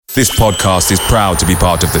This podcast is proud to be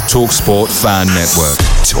part of the TalkSport Fan Network.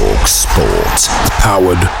 TalkSport.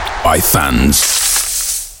 Powered by fans.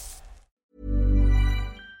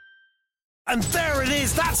 And there it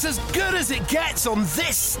is, that's as good as it gets on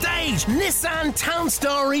this stage. Nissan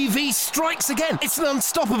Townstar EV strikes again. It's an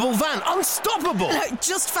unstoppable van, unstoppable.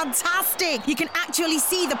 Just fantastic. You can actually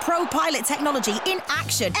see the Pro Pilot technology in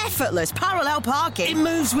action. Effortless parallel parking. It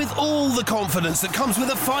moves with all the confidence that comes with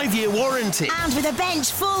a 5-year warranty. And with a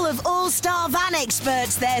bench full of all-star van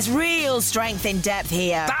experts, there's real strength in depth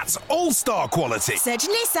here. That's all-star quality. Search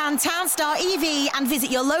Nissan Townstar EV and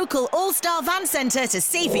visit your local all-star van centre to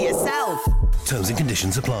see for yourself. Terms and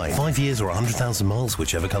conditions apply. 5 years or 100,000 miles,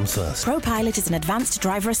 whichever comes first. Pro Pilot is an advanced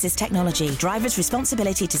driver assist technology. Driver's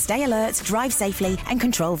responsibility to stay alert, drive safely, and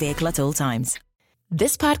control vehicle at all times.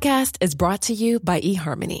 This podcast is brought to you by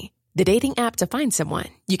eHarmony, the dating app to find someone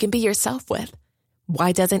you can be yourself with.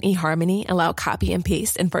 Why doesn't eHarmony allow copy and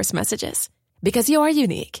paste in first messages? Because you are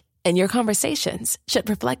unique, and your conversations should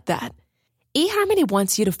reflect that. eHarmony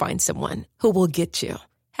wants you to find someone who will get you.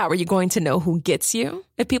 How are you going to know who gets you?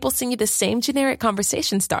 If people send you the same generic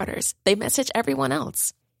conversation starters they message everyone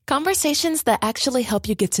else. Conversations that actually help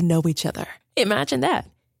you get to know each other. Imagine that.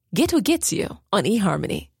 Get who gets you on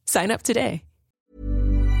eHarmony. Sign up today.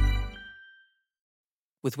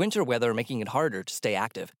 With winter weather making it harder to stay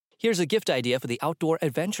active, here's a gift idea for the outdoor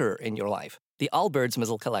adventurer in your life. The Allbirds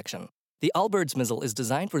Mizzle Collection. The Allbirds Mizzle is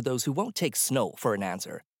designed for those who won't take snow for an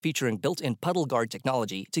answer, featuring built-in puddle guard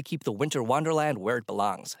technology to keep the winter wonderland where it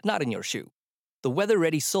belongs, not in your shoe. The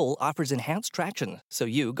weather-ready sole offers enhanced traction, so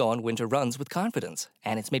you go on winter runs with confidence,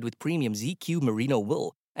 and it's made with premium ZQ merino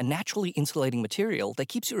wool, a naturally insulating material that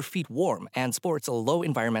keeps your feet warm and sports a low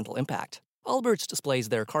environmental impact. Allbirds displays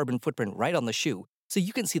their carbon footprint right on the shoe, so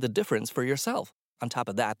you can see the difference for yourself. On top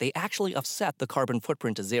of that, they actually offset the carbon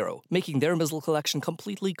footprint to zero, making their Mizzle collection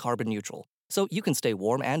completely carbon neutral. So you can stay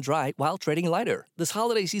warm and dry while trading lighter. This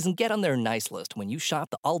holiday season, get on their nice list when you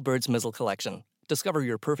shop the Allbirds Mizzle collection. Discover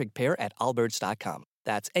your perfect pair at allbirds.com.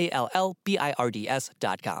 That's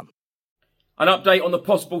ALLBIRDS.com. An update on the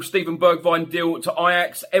possible Steven Bergwijn deal to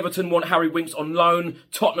Ajax. Everton want Harry Winks on loan.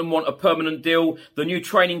 Tottenham want a permanent deal. The new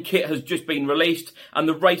training kit has just been released, and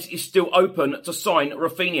the race is still open to sign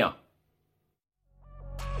Raphinha.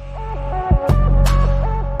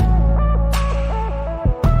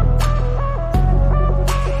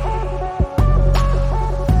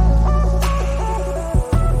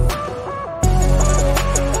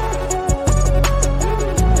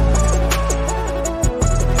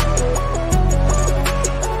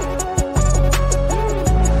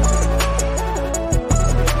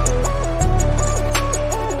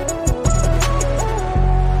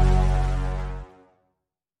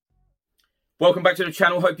 Welcome back to the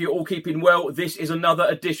channel. Hope you're all keeping well. This is another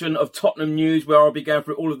edition of Tottenham News, where I'll be going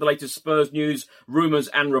through all of the latest Spurs news, rumours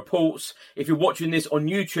and reports. If you're watching this on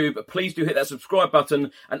YouTube, please do hit that subscribe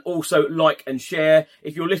button and also like and share.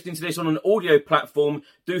 If you're listening to this on an audio platform,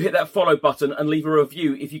 do hit that follow button and leave a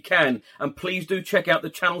review if you can. And please do check out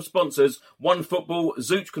the channel sponsors, OneFootball,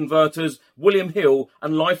 Zoot Converters, William Hill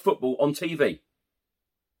and Live Football on TV.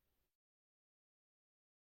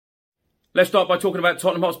 Let's start by talking about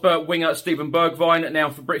Tottenham Hotspur winger Steven Bergwijn. Now,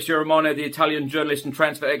 Fabrizio Romano, the Italian journalist and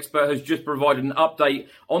transfer expert, has just provided an update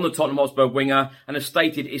on the Tottenham Hotspur winger and has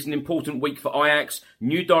stated it's an important week for Ajax.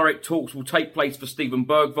 New direct talks will take place for Steven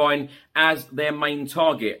Bergwijn as their main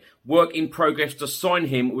target. Work in progress to sign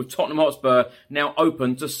him, with Tottenham Hotspur now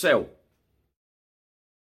open to sell.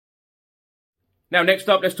 Now, next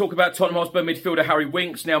up, let's talk about Tottenham Hotspur midfielder Harry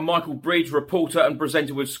Winks. Now, Michael Bridge, reporter and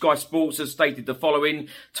presenter with Sky Sports, has stated the following.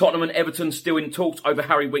 Tottenham and Everton still in talks over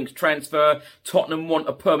Harry Winks' transfer. Tottenham want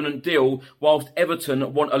a permanent deal, whilst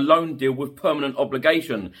Everton want a loan deal with permanent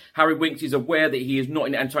obligation. Harry Winks is aware that he is not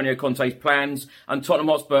in Antonio Conte's plans, and Tottenham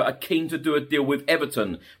Hotspur are keen to do a deal with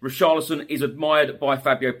Everton. Richarlison is admired by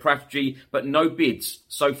Fabio Paratici, but no bids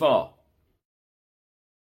so far.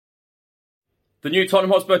 The new Tottenham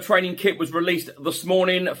Hotspur training kit was released this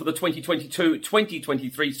morning for the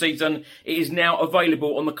 2022-2023 season. It is now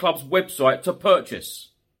available on the club's website to purchase.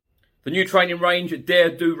 The new training range, Dare,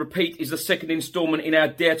 Do, Repeat, is the second instalment in our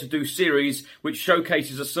Dare to Do series, which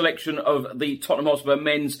showcases a selection of the Tottenham Hotspur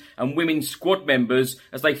men's and women's squad members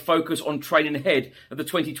as they focus on training ahead of the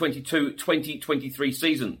 2022-2023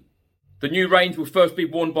 season. The new range will first be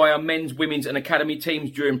worn by our men's, women's and academy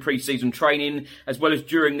teams during pre-season training, as well as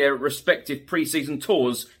during their respective pre-season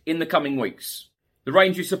tours in the coming weeks. The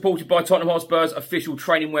range is supported by Tottenham Hotspur's official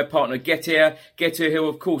training wear partner Getir. Getir, who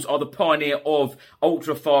of course are the pioneer of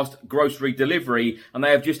ultra-fast grocery delivery, and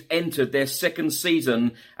they have just entered their second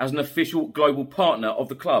season as an official global partner of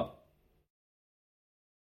the club.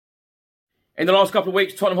 In the last couple of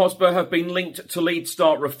weeks, Tottenham Hotspur have been linked to Leeds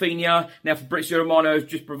star Raphinha. Now, Fabrizio Romano has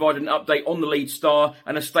just provided an update on the Leeds star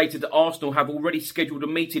and has stated that Arsenal have already scheduled a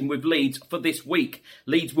meeting with Leeds for this week.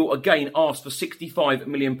 Leeds will again ask for £65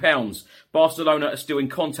 million. Barcelona are still in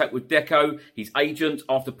contact with Deco, his agent,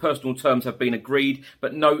 after personal terms have been agreed,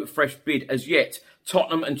 but no fresh bid as yet.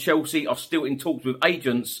 Tottenham and Chelsea are still in talks with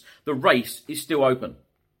agents. The race is still open.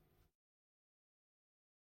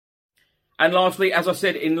 And lastly, as I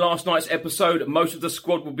said in last night's episode, most of the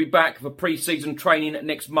squad will be back for pre-season training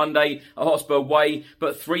next Monday at Hotspur Way,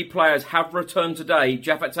 but 3 players have returned today: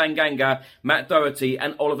 Japhet Tanganga, Matt Doherty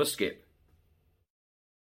and Oliver Skipp.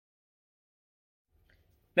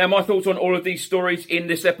 Now, my thoughts on all of these stories in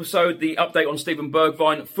this episode. The update on Steven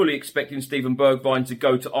Bergwijn, fully expecting Steven Bergwijn to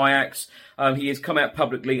go to Ajax. He has come out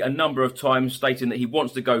publicly a number of times stating that he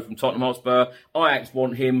wants to go from Tottenham Hotspur. Ajax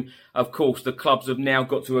want him. Of course, the clubs have now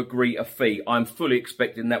got to agree a fee. I'm fully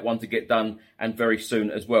expecting that one to get done, and very soon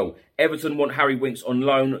as well. Everton want Harry Winks on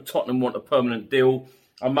loan. Tottenham want a permanent deal.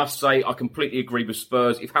 I must say, I completely agree with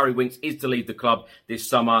Spurs. If Harry Winks is to leave the club this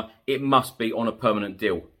summer, it must be on a permanent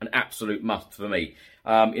deal. An absolute must for me.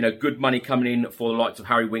 Good money coming in for the likes of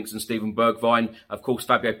Harry Winks and Steven Bergwijn. Of course,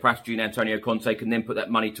 Fabio Prasci and Antonio Conte can then put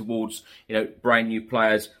that money towards, brand new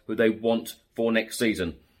players who they want for next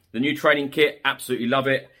season. The new training kit, absolutely love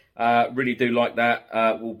it. Really do like that.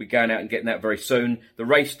 We'll be going out and getting that very soon. The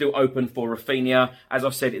race still open for Raphinha. As I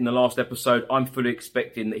said in the last episode, I'm fully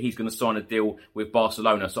expecting that he's going to sign a deal with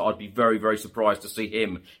Barcelona. So I'd be very, very surprised to see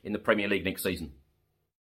him in the Premier League next season.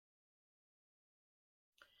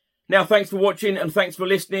 Now, thanks for watching and thanks for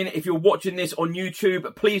listening. If you're watching this on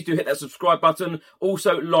YouTube, please do hit that subscribe button.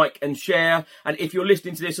 Also, like and share. And if you're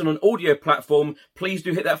listening to this on an audio platform, please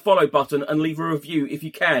do hit that follow button and leave a review if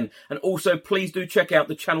you can. And also, please do check out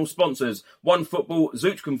the channel sponsors: OneFootball,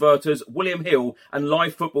 Zooch Converters, William Hill, and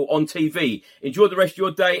Live Football on TV. Enjoy the rest of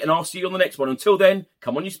your day, and I'll see you on the next one. Until then,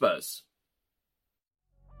 come on, you Spurs.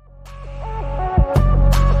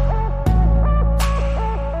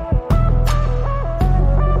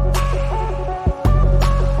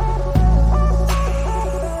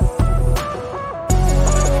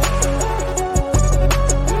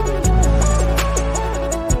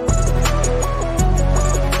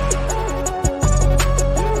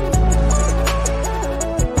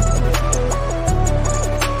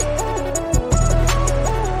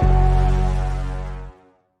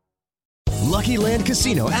 Lucky Land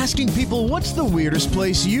Casino, asking people, what's the weirdest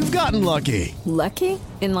place you've gotten lucky? Lucky?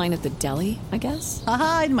 In line at the deli, I guess?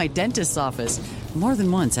 Aha, in my dentist's office. More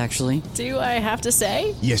than once, actually. Do I have to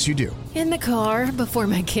say? Yes, you do. In the car before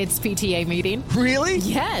my kids' PTA meeting. Really?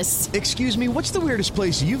 Yes. Excuse me, what's the weirdest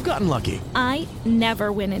place you've gotten lucky? I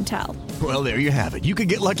never win and tell. Well, there you have it. You can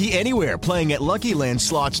get lucky anywhere, playing at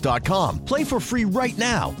LuckyLandSlots.com. Play for free right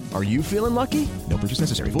now. Are you feeling lucky? No purchase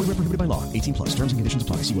necessary. Void where prohibited by law. 18+. Terms and conditions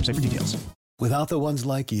apply. See website for details. Without the ones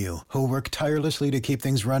like you, who work tirelessly to keep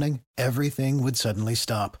things running, everything would suddenly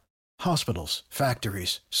stop. Hospitals,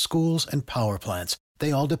 factories, schools, and power plants,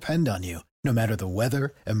 they all depend on you. No matter the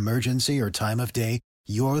weather, emergency, or time of day,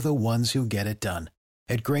 you're the ones who get it done.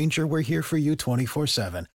 At Grainger, we're here for you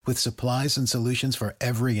 24/7, with supplies and solutions for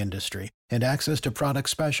every industry, and access to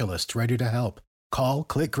product specialists ready to help. Call,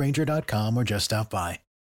 click Grainger.com, or just stop by.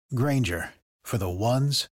 Grainger, for the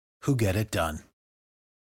ones who get it done.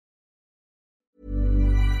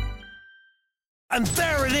 And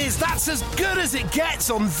there it is, that's as good as it gets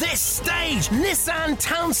on this stage. Nissan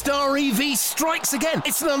Townstar EV strikes again.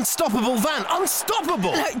 It's an unstoppable van,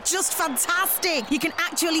 unstoppable. Look, just fantastic. You can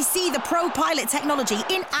actually see the Pro Pilot technology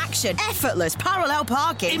in action. Effortless parallel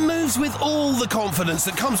parking. It moves with all the confidence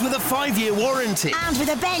that comes with a 5-year warranty. And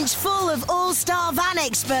with a bench full of all-star van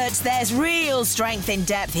experts, there's real strength in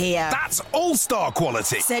depth here. That's all-star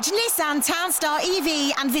quality. Search Nissan Townstar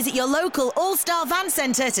EV and visit your local all-star van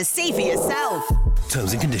centre to see for yourself.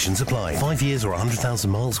 Terms and conditions apply. 5 years or 100,000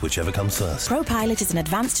 miles, whichever comes first. Pro Pilot is an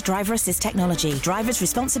advanced driver assist technology. Driver's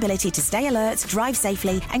responsibility to stay alert, drive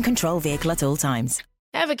safely, and control vehicle at all times.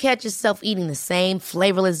 Ever catch yourself eating the same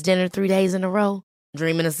flavorless dinner 3 days in a row?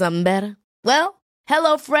 Dreaming of something better? Well,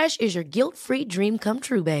 HelloFresh is your guilt-free dream come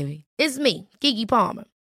true, baby. It's me, Keke Palmer.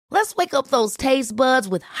 Let's wake up those taste buds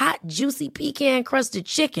with hot, juicy pecan-crusted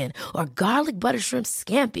chicken or garlic butter shrimp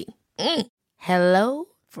scampi. Hello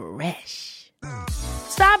Fresh.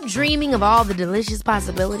 Stop dreaming of all the delicious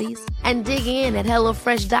possibilities and dig in at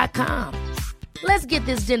HelloFresh.com. Let's get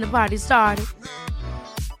this dinner party started.